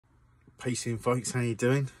Peace in, folks. How you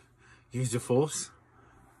doing? Use the force.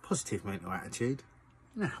 Positive mental attitude.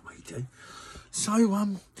 Nah, we do. So,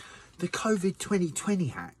 the COVID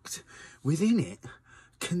 2020 Act, within it,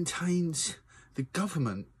 contains the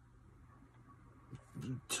government,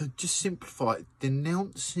 to just simplify it,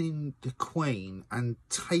 denouncing the Queen and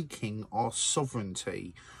taking our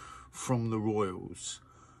sovereignty from the royals.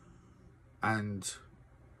 And,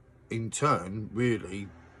 in turn, really,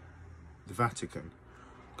 the Vatican,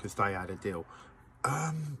 because they had a deal.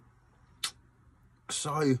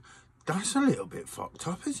 So that's a little bit fucked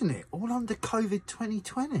up, isn't it? All under COVID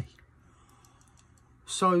 2020.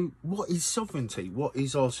 So what is sovereignty? What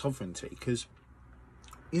is our sovereignty? Because,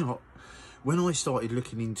 you know, when I started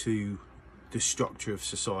looking into the structure of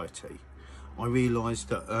society, I realised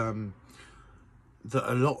that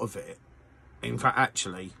that a lot of it, in fact,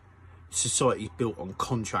 actually, society is built on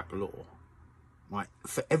contract law. Right?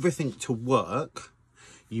 For everything to work,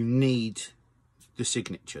 you need the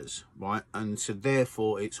signatures, right? And so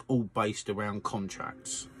therefore it's all based around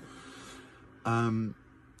contracts. And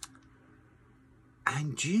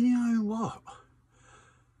do you know what?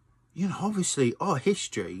 You know, obviously our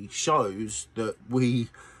history shows that we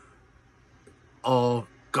are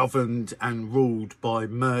governed and ruled by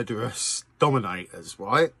murderous dominators,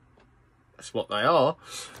 right? That's what they are.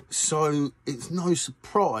 So it's no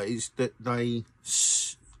surprise that they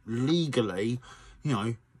legally, you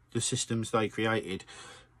know, the systems they created,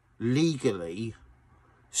 legally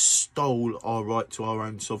stole our right to our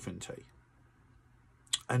own sovereignty.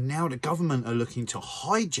 And now the government are looking to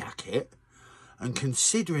hijack it, and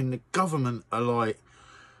considering the government are like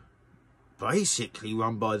basically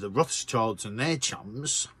run by the Rothschilds and their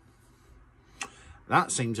chums,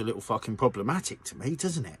 that seems a little fucking problematic to me,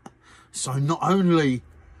 doesn't it? So not only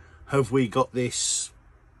have we got this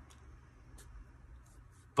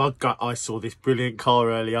bug gut, I saw this brilliant car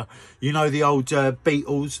earlier. You know the old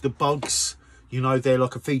Beetles, the Bugs? You know, they're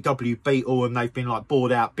like a VW Beetle and they've been like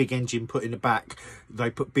bored out, big engine put in the back. They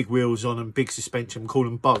put big wheels on and big suspension, call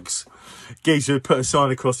them Bugs. Geezer put a sign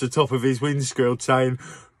across the top of his windscreen saying,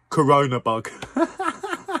 Corona Bug.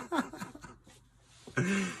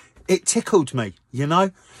 It tickled me, you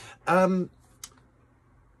know.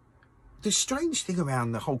 The strange thing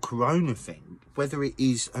around the whole Corona thing, whether it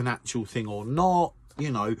is an actual thing or not, you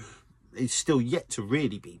know, it's still yet to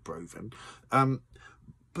really be proven.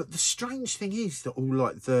 But the strange thing is that all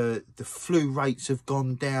like the flu rates have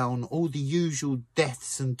gone down, all the usual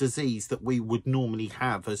deaths and disease that we would normally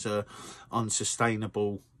have as a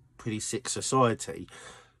unsustainable, pretty sick society,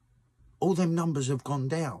 all them numbers have gone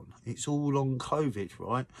down. It's all on COVID,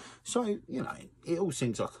 right? So, you know, it all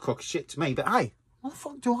seems like a crock of shit to me. But hey, what the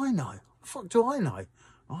fuck do I know? What the fuck do I know?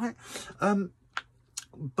 Right?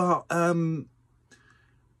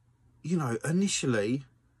 You know, initially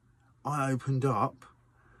I opened up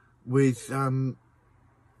with the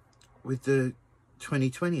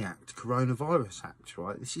 2020 Act, Coronavirus Act,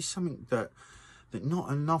 right? This is something that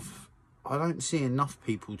not enough, I don't see enough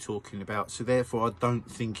people talking about, so therefore I don't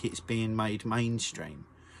think it's being made mainstream,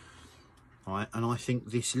 right? And I think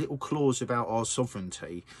this little clause about our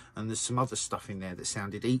sovereignty, and there's some other stuff in there that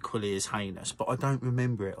sounded equally as heinous, but I don't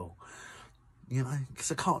remember it all, you know,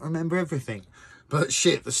 because I can't remember everything. But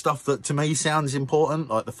shit, the stuff that to me sounds important,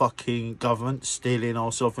 like the fucking government stealing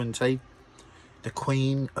our sovereignty, the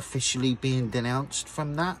Queen officially being denounced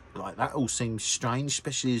from that, like that all seems strange,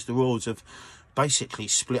 especially as the royals have basically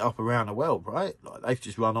split up around the world, right? Like they've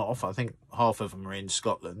just run off. I think half of them are in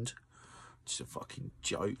Scotland. It's a fucking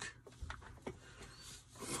joke.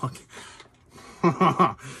 Fucking...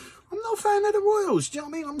 I'm not a fan of the royals, do you know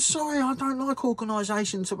what I mean? I'm sorry, I don't like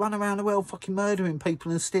organisations that run around the world fucking murdering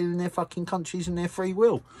people and stealing their fucking countries and their free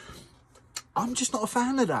will. I'm just not a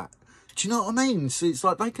fan of that. Do you know what I mean? So it's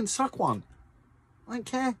like they can suck one. I don't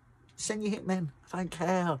care. Send your hitmen. I don't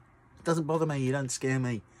care. It doesn't bother me. You don't scare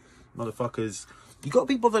me. Motherfuckers. You got to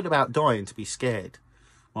be bothered about dying to be scared,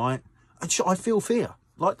 right? And I feel fear.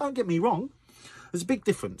 Like, don't get me wrong. There's a big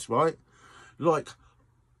difference, right? Like,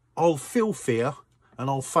 I'll feel fear and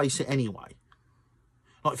I'll face it anyway.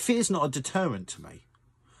 Like, fear's not a deterrent to me.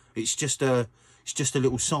 It's just a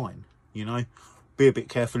little sign, you know. Be a bit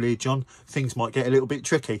careful here, John. Things might get a little bit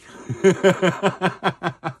tricky.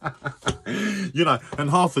 You know, and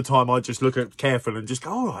half the time I just look at careful and just go,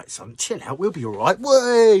 all right, son, chill out, we'll be all right.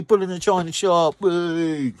 Way, bull in the china shop,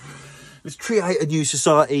 way. Let's create a new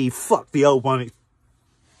society. Fuck the old one. It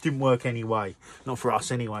didn't work anyway. Not for us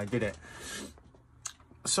anyway, did it?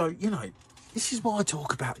 So, you know, this is why I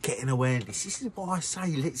talk about getting awareness. This is why I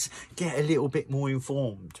say let's get a little bit more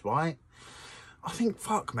informed, right? I think,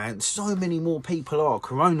 fuck, man, so many more people are.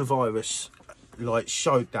 Coronavirus, like,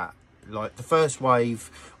 showed that. Like the first wave,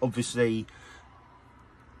 obviously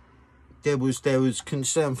there was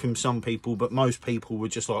concern from some people, but most people were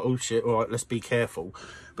just like, oh shit, all right, let's be careful.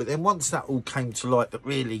 But then once that all came to light, that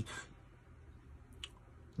really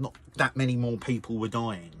not that many more people were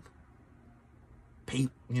dying. You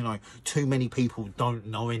know, too many people don't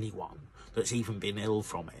know anyone that's even been ill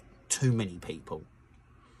from it. Too many people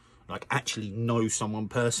like actually know someone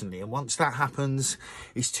personally, and once that happens,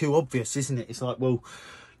 it's too obvious, isn't it? It's like, well,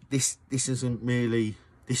 this isn't really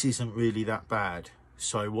that bad,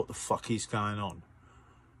 so what the fuck is going on?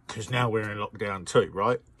 Because now we're in lockdown too,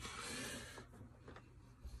 right?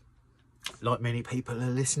 Like many people are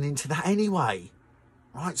listening to that anyway.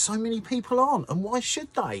 Right, so many people aren't, and why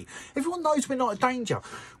should they? Everyone knows we're not a danger.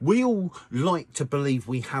 We all like to believe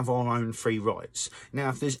we have our own free rights. Now,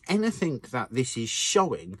 if there's anything that this is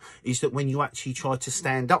showing, is that when you actually try to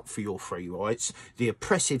stand up for your free rights, the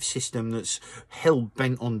oppressive system that's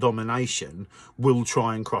hell-bent on domination will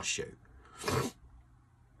try and crush you.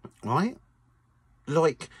 Right?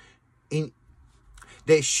 Like,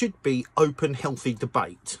 there should be open, healthy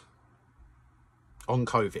debate on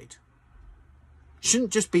COVID.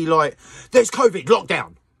 Shouldn't just be like, there's COVID,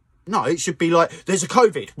 lockdown. No, it should be like, there's a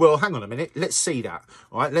COVID. Well, hang on a minute, let's see that.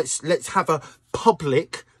 All right, let's have a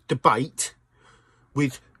public debate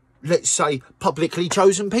with, let's say, publicly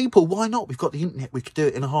chosen people. Why not? We've got the internet, we could do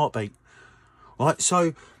it in a heartbeat. All right,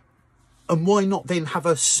 so, and why not then have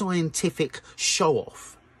a scientific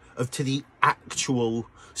show-off to the actual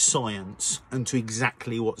science and to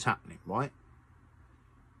exactly what's happening, right?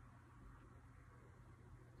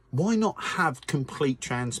 Why not have complete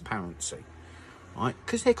transparency, right?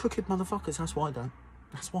 Because they're crooked motherfuckers, that's why, don't.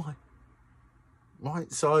 That's why.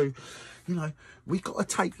 Right, so, you know, we've got to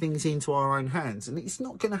take things into our own hands, and it's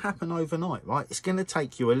not going to happen overnight, right? It's going to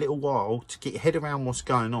take you a little while to get your head around what's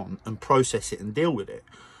going on and process it and deal with it,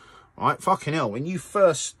 right? Fucking hell, when you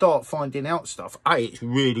first start finding out stuff, it's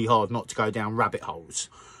really hard not to go down rabbit holes,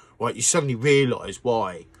 right? You suddenly realise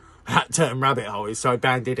why that term rabbit hole is so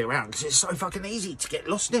bandied around, because it's so fucking easy to get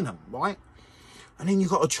lost in them, right? And then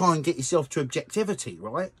you've got to try and get yourself to objectivity,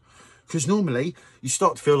 right? Because normally you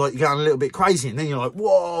start to feel like you're going a little bit crazy, and then you're like,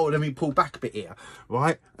 whoa, let me pull back a bit here,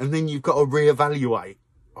 right? And then you've got to reevaluate,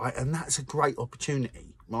 right? And that's a great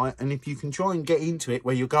opportunity, right? And if you can try and get into it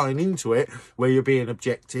where you're going into it, where you're being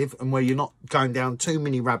objective and where you're not going down too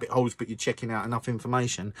many rabbit holes, but you're checking out enough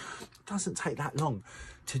information, it doesn't take that long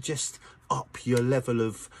to just up your level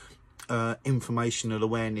of informational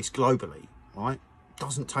awareness globally, right?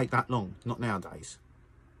 Doesn't take that long, not nowadays,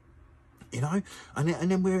 you know. And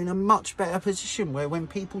then we're in a much better position where when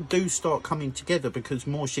people do start coming together, because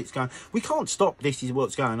more shit's going, we can't stop this is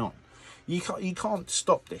what's going on. You can't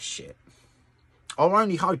stop this shit. Our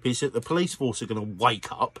only hope is that the police force are going to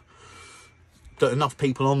wake up, that enough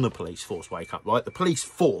people on the police force wake up, right? The police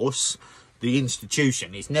force, the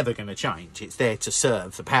institution, is never going to change. It's there to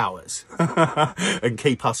serve the powers and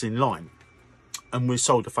keep us in line. And we're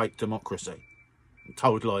sold a fake democracy,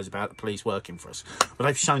 told lies about the police working for us. But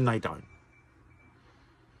they've shown they don't.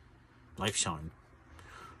 They've shown.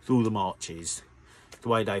 With all the marches, the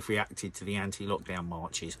way they've reacted to the anti-lockdown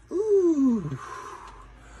marches. Ooh.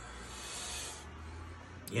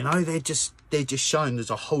 You know, they're just showing there's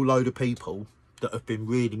a whole load of people that have been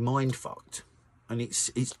really mind-fucked. And it's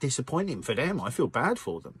disappointing for them. I feel bad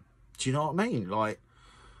for them. Do you know what I mean? Like,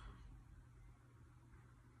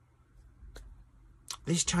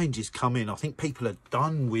 this change is coming. I think people are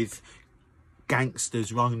done with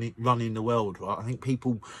gangsters running the world, right? I think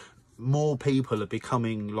more people are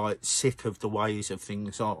becoming, like, sick of the ways of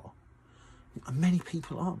things are. And many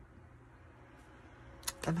people aren't.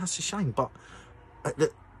 And that's a shame. But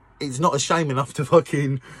it's not a shame enough to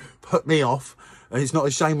fucking put me off. And it's not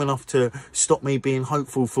a shame enough to stop me being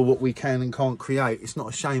hopeful for what we can and can't create. It's not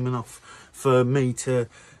a shame enough for me to,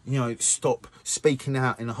 you know, stop speaking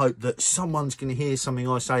out in the hope that someone's going to hear something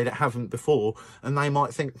I say that haven't before, and they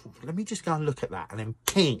might think, let me just go and look at that, and then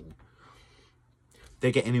ping.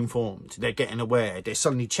 They're getting informed. They're getting aware. They're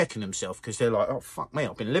suddenly checking themselves because they're like, oh, fuck me,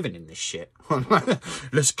 I've been living in this shit.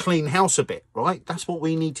 Let's clean house a bit, right? That's what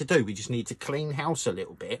we need to do. We just need to clean house a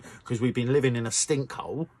little bit because we've been living in a stink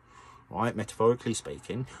hole, right, metaphorically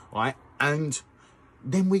speaking, right? And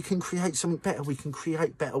then we can create something better. We can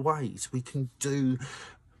create better ways. We can do...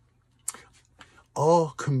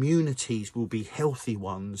 Our communities will be healthy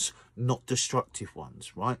ones, not destructive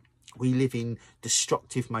ones, right? We live in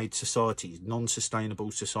destructive-made societies,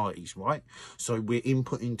 non-sustainable societies, right? So we're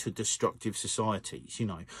input into destructive societies, you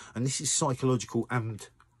know. And this is psychological and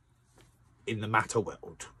in the matter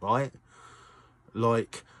world, right?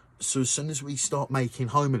 Like, So as soon as we start making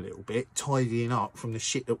home a little bit, tidying up from the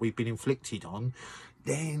shit that we've been inflicted on,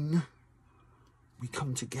 then we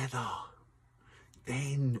come together.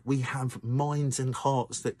 Then we have minds and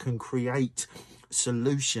hearts that can create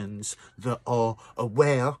solutions that are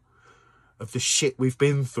aware of the shit we've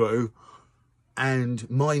been through and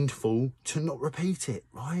mindful to not repeat it,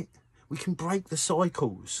 right? We can break the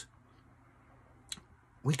cycles.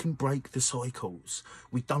 We can break the cycles.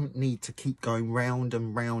 We don't need to keep going round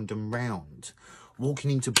and round and round,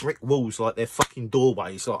 walking into brick walls like they're fucking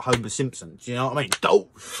doorways, like Homer Simpson. Do you know what I mean?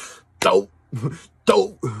 Don't.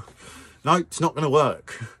 No, it's not going to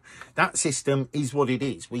work. That system is what it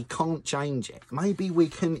is. We can't change it. Maybe we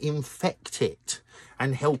can infect it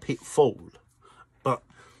and help it fall. But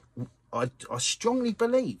I strongly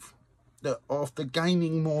believe that after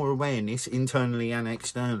gaining more awareness internally and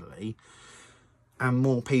externally, and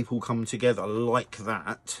more people come together like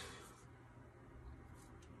that,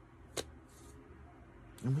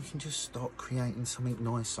 and we can just start creating something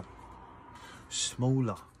nicer,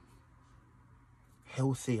 smaller,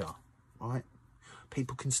 healthier, right?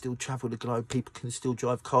 People can still travel the globe, people can still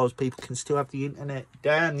drive cars, people can still have the internet.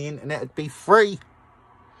 Damn, the internet would be free,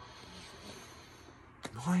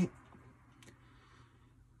 right?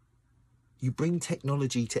 You bring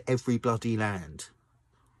technology to every bloody land.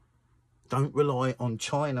 Don't rely on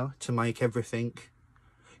China to make everything.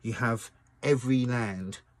 You have every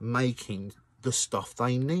land making the stuff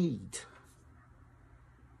they need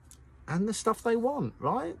and the stuff they want,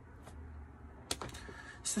 right?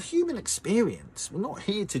 It's the human experience. We're not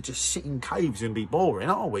here to just sit in caves and be boring,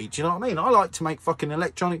 are we? Do you know what I mean? I like to make fucking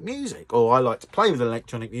electronic music, or I like to play with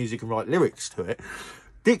electronic music and write lyrics to it.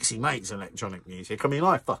 Dixie makes electronic music. I mean,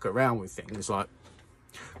 I fuck around with things like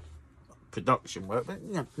production work, but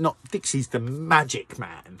you know, not Dixie's the magic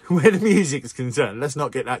man where the music's concerned. Let's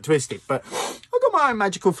not get that twisted. But I've got my own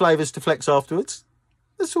magical flavours to flex afterwards.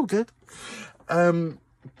 That's all good.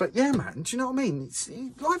 But yeah, man, do you know what I mean?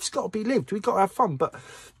 Life's got to be lived. We've got to have fun, but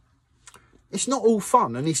it's not all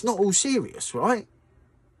fun and it's not all serious, right?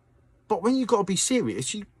 But when you've got to be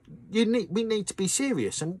serious, we need to be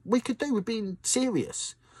serious, and we could do with being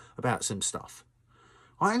serious about some stuff,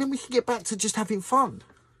 right? And then we can get back to just having fun.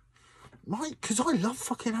 Right, because I love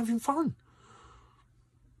fucking having fun.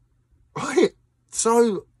 Right,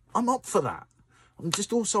 so I'm up for that. I'm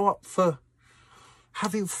just also up for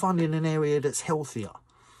having fun in an area that's healthier,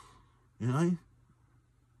 you know,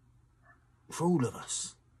 for all of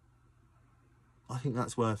us. I think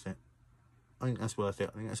that's worth it. I think that's worth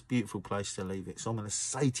it. I think that's a beautiful place to leave it. So I'm going to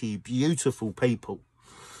say to you, beautiful people,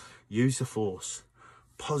 use the force,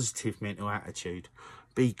 positive mental attitude,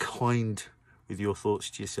 be kind with your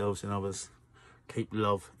thoughts to yourselves and others. Keep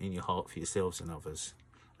love in your heart for yourselves and others.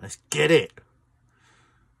 Let's get it.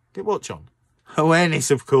 Get watch on.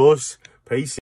 Awareness, of course. Peace.